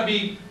if we're going to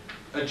be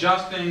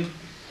adjusting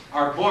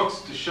our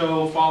books to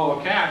follow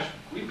cash,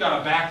 we've got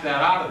to back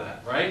that out of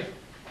that, right?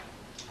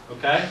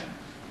 Okay?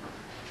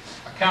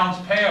 Accounts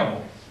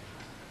payable.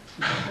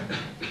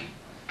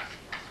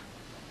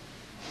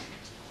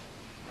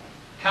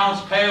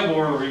 Accounts payable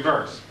are the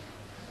reverse.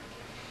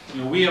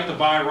 We have to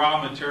buy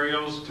raw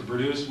materials to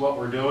produce what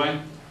we're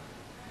doing,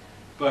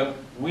 but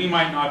we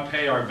might not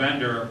pay our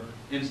vendor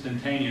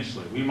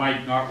instantaneously. We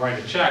might not write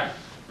a check.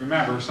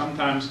 Remember,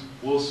 sometimes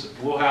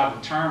we'll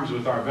have terms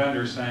with our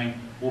vendors saying,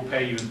 we'll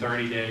pay you in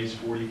 30 days,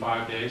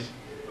 45 days,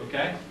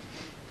 okay?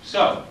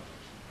 So,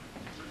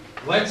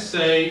 let's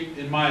say,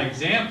 in my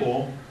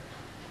example,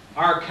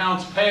 our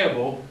accounts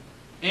payable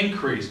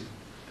increased,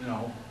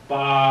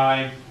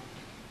 by,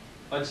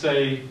 let's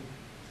say,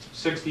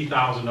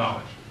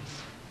 $60,000.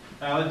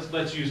 Now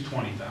let's use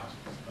 $20,000,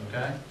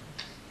 okay?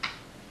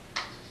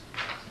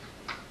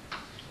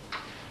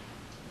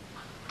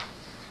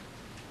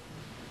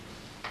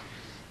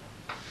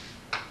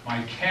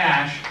 my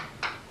cash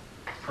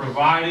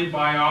provided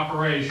by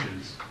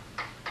operations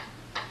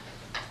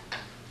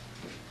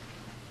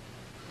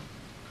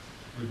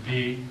would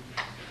be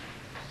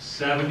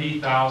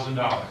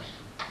 $70,000.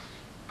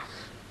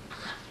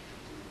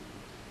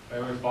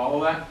 Everybody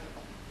follow that?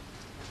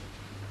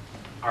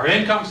 Our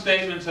income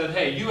statement said,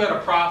 hey, you had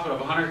a profit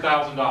of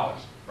 $100,000,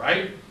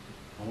 right?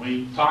 When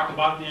we talked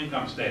about the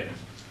income statement.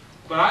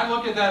 But I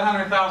look at that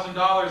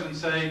 $100,000 and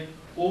say,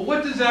 well,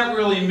 what does that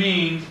really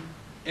mean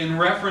in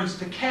reference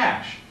to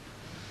cash?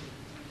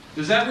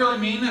 Does that really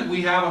mean that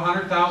we have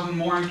 $100,000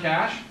 more in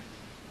cash?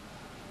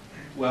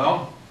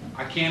 Well,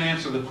 I can't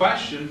answer the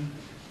question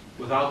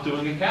without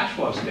doing a cash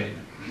flow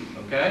statement,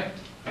 okay?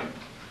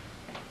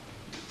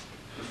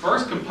 The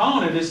first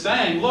component is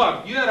saying,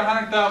 look, you had a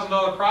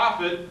 $100,000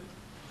 profit,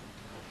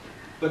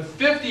 but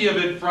 50 of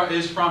it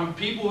is from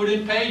people who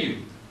didn't pay you.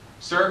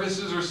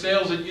 Services or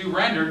sales that you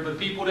rendered, but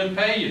people didn't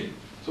pay you.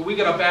 So we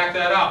got to back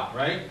that out,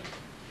 right?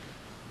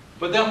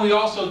 But then we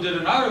also did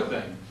another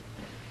thing.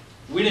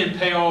 We didn't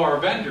pay all our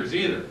vendors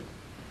either.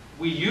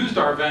 We used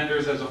our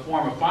vendors as a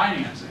form of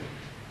financing.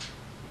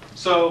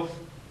 So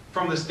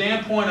from the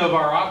standpoint of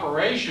our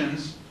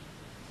operations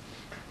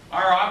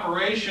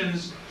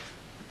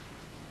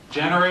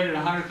generated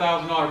a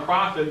 $100,000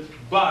 profit,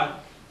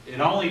 but it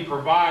only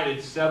provided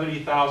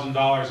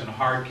 $70,000 in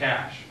hard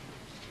cash.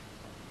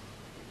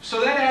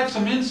 So that adds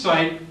some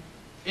insight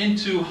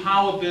into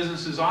how a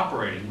business is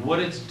operating, what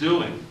it's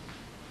doing,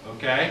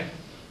 okay?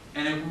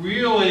 And it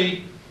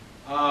really,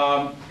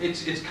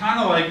 it's kind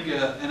of like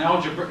an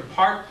algebra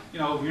part. You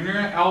know, when you're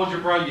in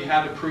algebra, you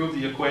have to prove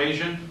the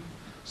equation.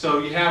 So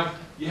you have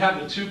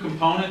the two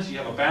components. You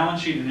have a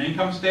balance sheet and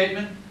income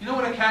statement. You know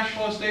what a cash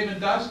flow statement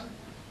does?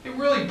 It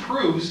really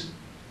proves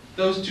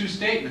those two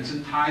statements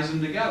and ties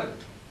them together.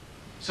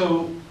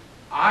 So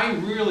I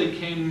really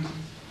came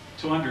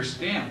to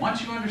understand,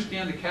 once you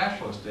understand the cash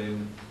flow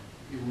statement,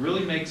 it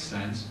really makes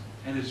sense,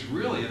 and it's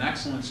really an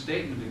excellent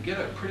statement to get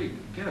a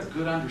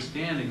good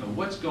understanding of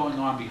what's going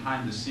on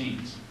behind the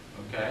scenes,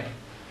 okay?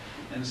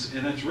 And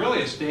it's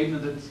really a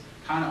statement that's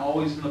kind of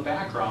always in the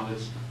background.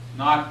 It's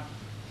not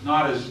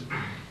as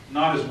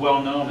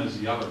well known as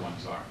the other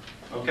ones are,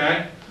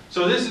 okay?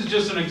 So this is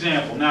just an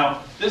example.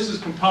 Now, this is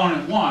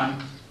component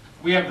one.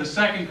 We have the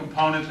second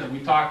component that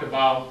we talked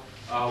about,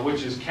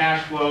 which is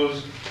cash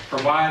flows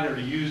provided or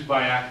used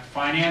by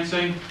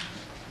financing.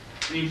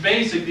 I mean,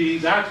 basically,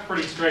 that's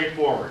pretty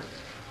straightforward.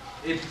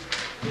 In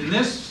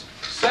this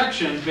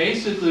section,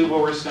 basically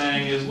what we're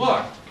saying is,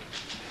 look,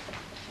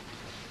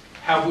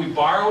 have we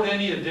borrowed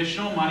any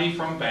additional money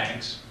from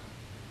banks?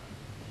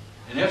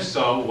 And if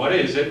so, what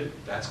is it?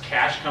 That's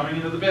cash coming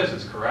into the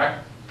business,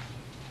 correct?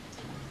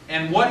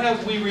 And what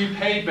have we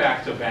repaid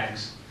back to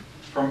banks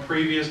from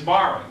previous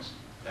borrowings?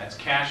 That's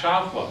cash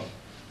outflow,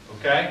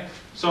 okay?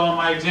 So in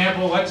my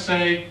example, let's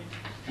say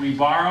we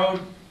borrowed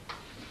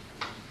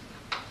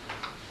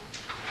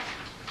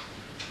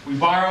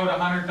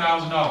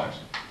 $100,000.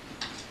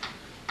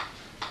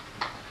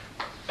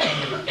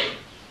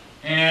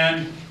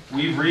 And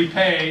we've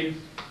repaid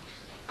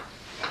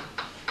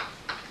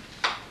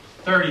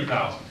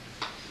 $30,000.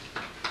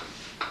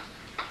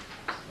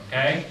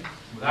 Okay?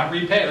 Without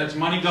repay, that's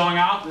money going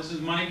out, this is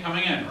money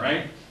coming in,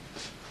 right?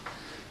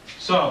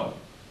 So,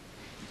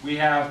 we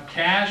have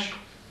cash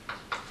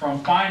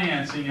from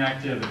financing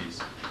activities.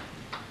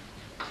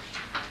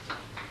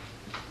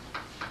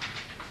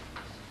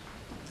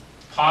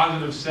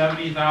 Positive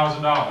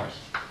 $70,000.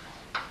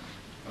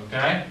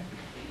 Okay?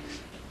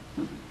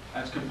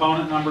 That's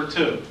component number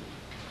two.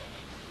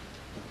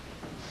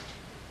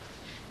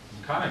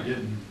 I'm kind of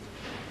getting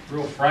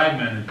real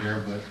fragmented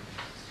here, but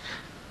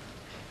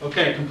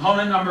okay,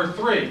 component number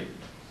three,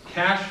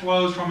 cash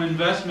flows from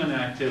investment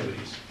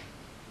activities.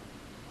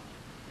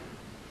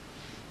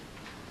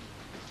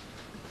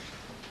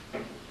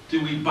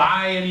 Do we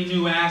buy any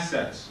new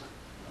assets?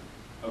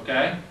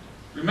 Okay?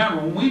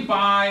 Remember, when we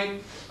buy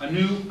a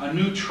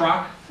new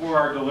truck for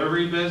our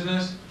delivery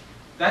business,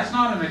 that's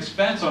not an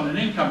expense on an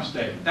income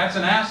statement. That's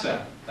an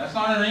asset. That's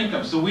not an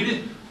income. So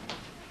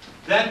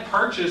that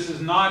purchase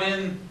is not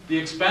in the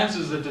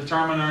expenses that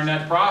determine our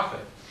net profit.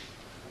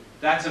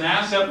 That's an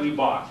asset we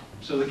bought.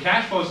 So the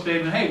cash flow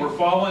statement, hey, we're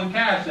following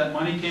cash. That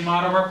money came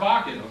out of our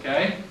pocket,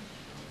 okay?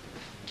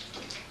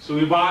 So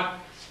we bought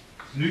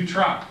a new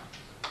truck.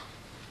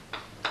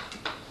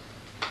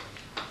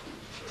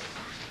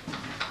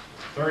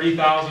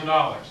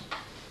 $30,000.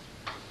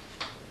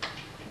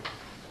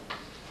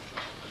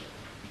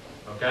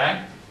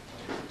 Okay?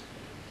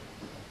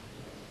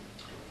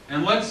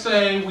 And let's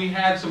say we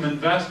had some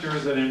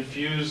investors that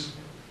infused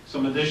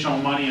some additional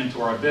money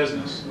into our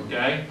business,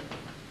 okay?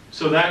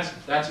 So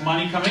that's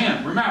money coming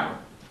in. Remember,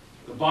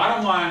 the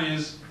bottom line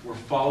is we're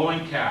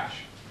following cash.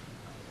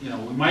 You know,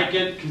 we might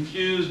get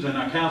confused in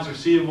accounts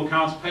receivable,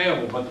 accounts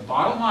payable, but the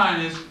bottom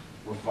line is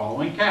we're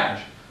following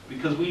cash.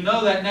 Because we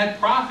know that net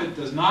profit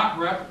does not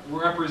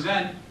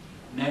represent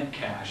net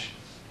cash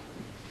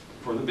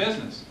for the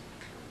business,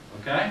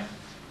 okay?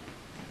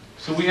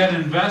 So we had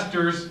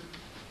investors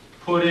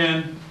put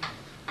in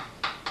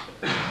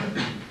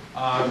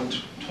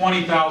 $20,000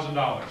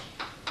 $20,000.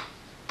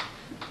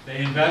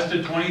 They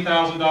invested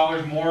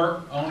 $20,000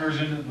 more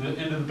owners into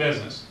the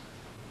business.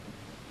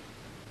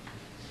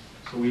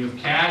 So we have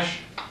cash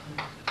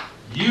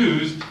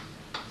used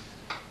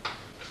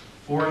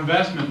for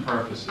investment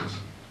purposes.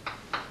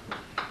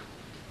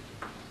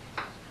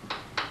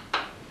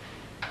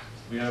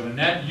 We have a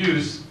net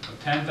use of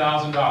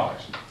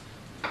 $10,000.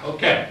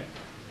 Okay,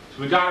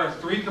 so we got our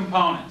three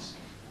components.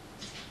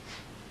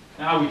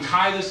 Now we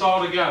tie this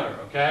all together,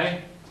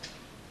 okay?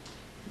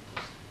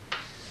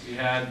 We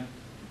had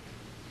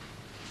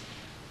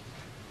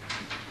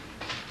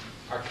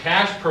our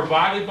cash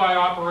provided by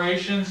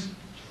operations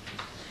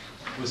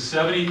was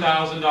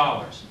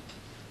 $70,000.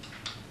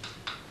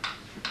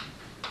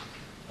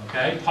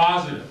 Okay,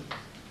 positive.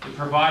 It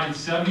provided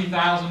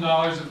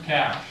 $70,000 of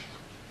cash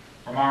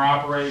from our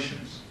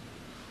operations.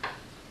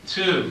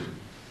 2,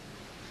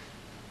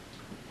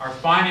 our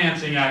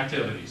financing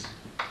activities.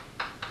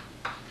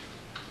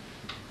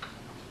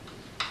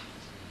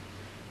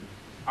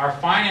 Our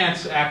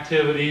finance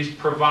activities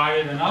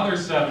provided another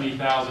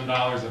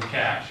 $70,000 of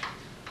cash.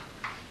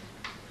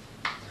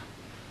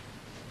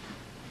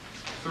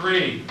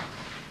 3,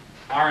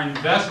 our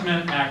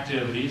investment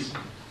activities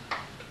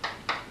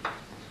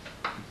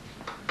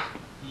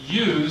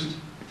used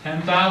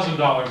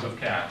 $10,000 of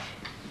cash.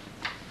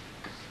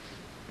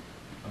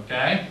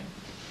 Okay?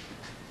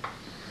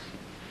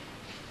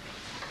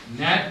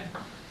 Net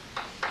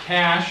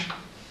cash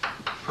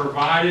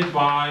provided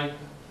by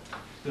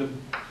the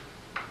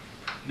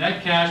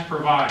net cash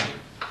provided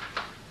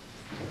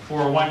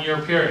for a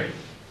 1-year period.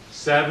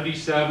 70,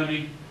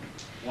 70,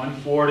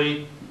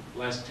 140,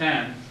 less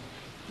 10,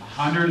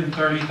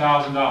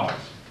 $130,000.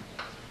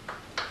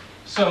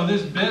 So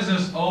this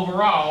business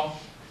overall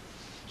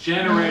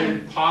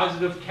generated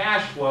positive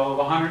cash flow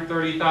of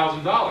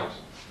 $130,000.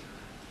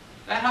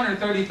 That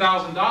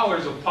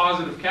 $130,000 of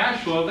positive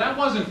cash flow, that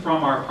wasn't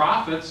from our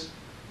profits.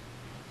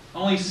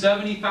 Only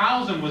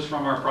 $70,000 was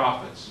from our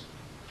profits.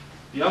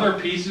 The other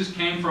pieces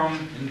came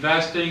from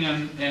investing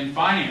and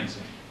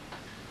financing.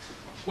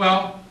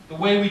 Well, the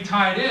way we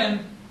tied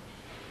in,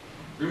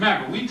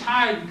 remember, we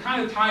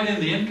kind of tied in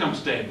the income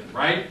statement,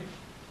 right?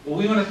 Well,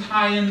 we want to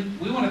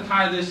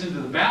tie this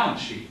into the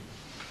balance sheet.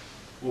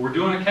 Well, we're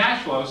doing a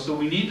cash flow, so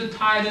we need to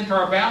tie it into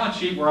our balance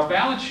sheet, where our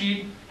balance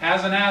sheet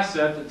has an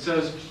asset that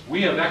says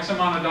we have X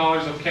amount of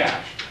dollars of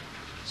cash.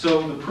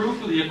 So the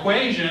proof of the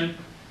equation,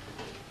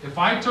 if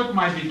I took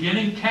my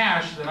beginning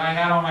cash that I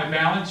had on my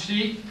balance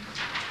sheet,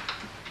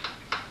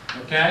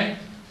 okay,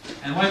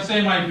 and let's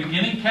say my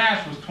beginning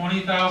cash was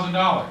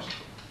 $20,000,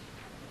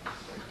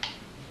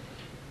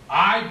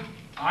 I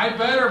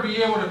better be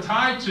able to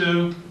tie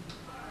to,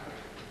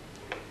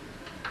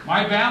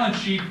 my balance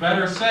sheet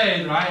better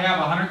say that I have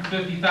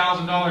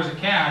 $150,000 of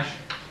cash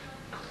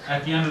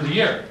at the end of the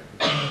year.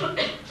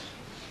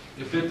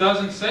 If it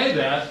doesn't say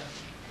that,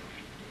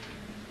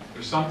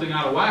 there's something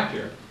out of whack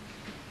here.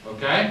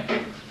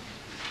 Okay?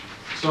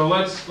 So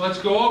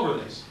let's go over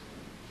this.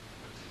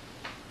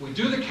 We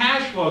do the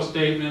cash flow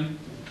statement.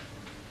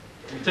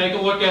 We take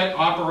a look at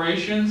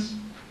operations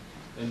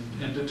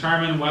and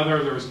determine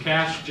whether there's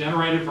cash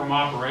generated from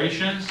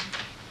operations.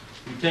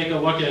 We take a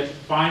look at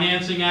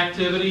financing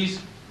activities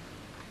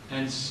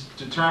and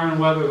determine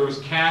whether there was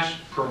cash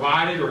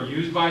provided or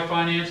used by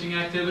financing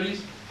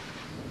activities.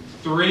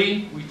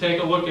 3, we take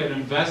a look at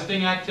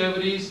investing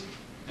activities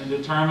and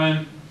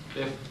determine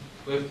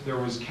if there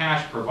was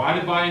cash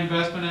provided by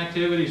investment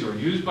activities or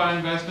used by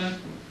investment.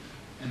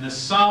 And the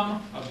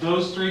sum of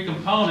those 3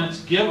 components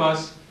give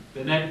us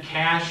the net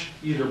cash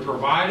either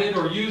provided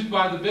or used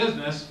by the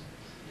business.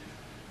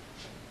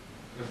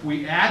 If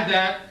we add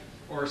that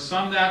or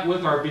sum that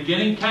with our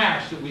beginning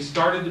cash that we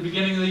started at the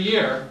beginning of the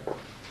year,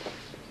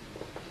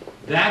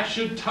 that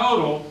should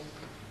total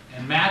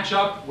and match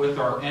up with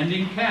our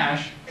ending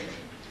cash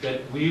that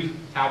we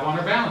have on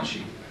our balance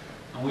sheet.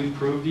 And we've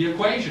proved the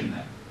equation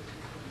then.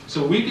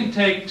 So we can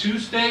take 2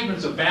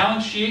 statements, a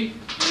balance sheet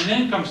and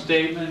an income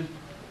statement,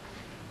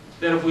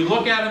 that if we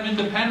look at them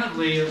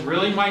independently, it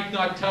really might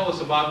not tell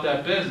us about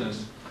that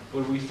business.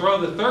 But if we throw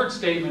the 3rd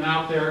statement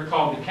out there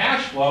called the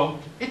cash flow,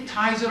 it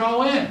ties it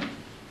all in.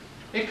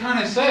 It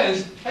kind of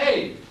says,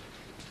 hey,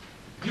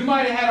 you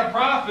might have had a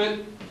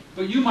profit,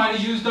 but you might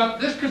have used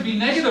up, this could be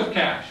negative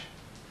cash.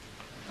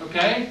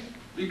 Okay?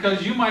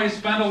 Because you might have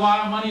spent a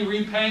lot of money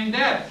repaying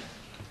debt.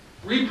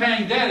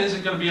 Repaying debt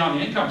isn't going to be on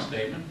the income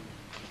statement.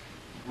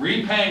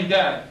 Repaying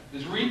debt.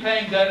 Is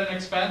repaying debt an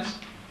expense?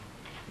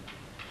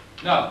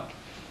 No.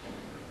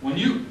 When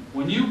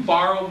you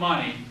borrow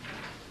money,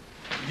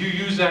 you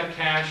use that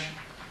cash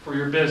for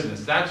your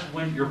business. That's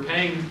when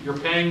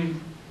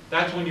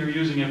that's when you're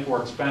using it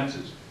for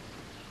expenses.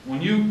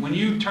 When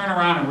you turn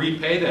around and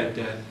repay that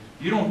debt,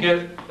 you don't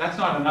get, that's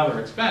not another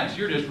expense.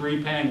 You're just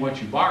repaying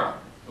what you borrowed.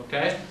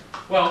 Okay?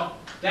 Well,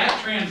 that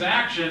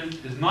transaction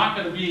is not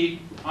going to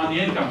be on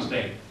the income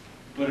statement,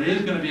 but it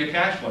is going to be a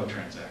cash flow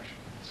transaction.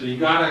 So you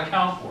got to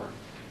account for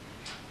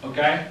it.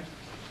 Okay?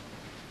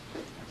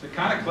 Is it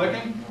kind of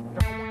clicking?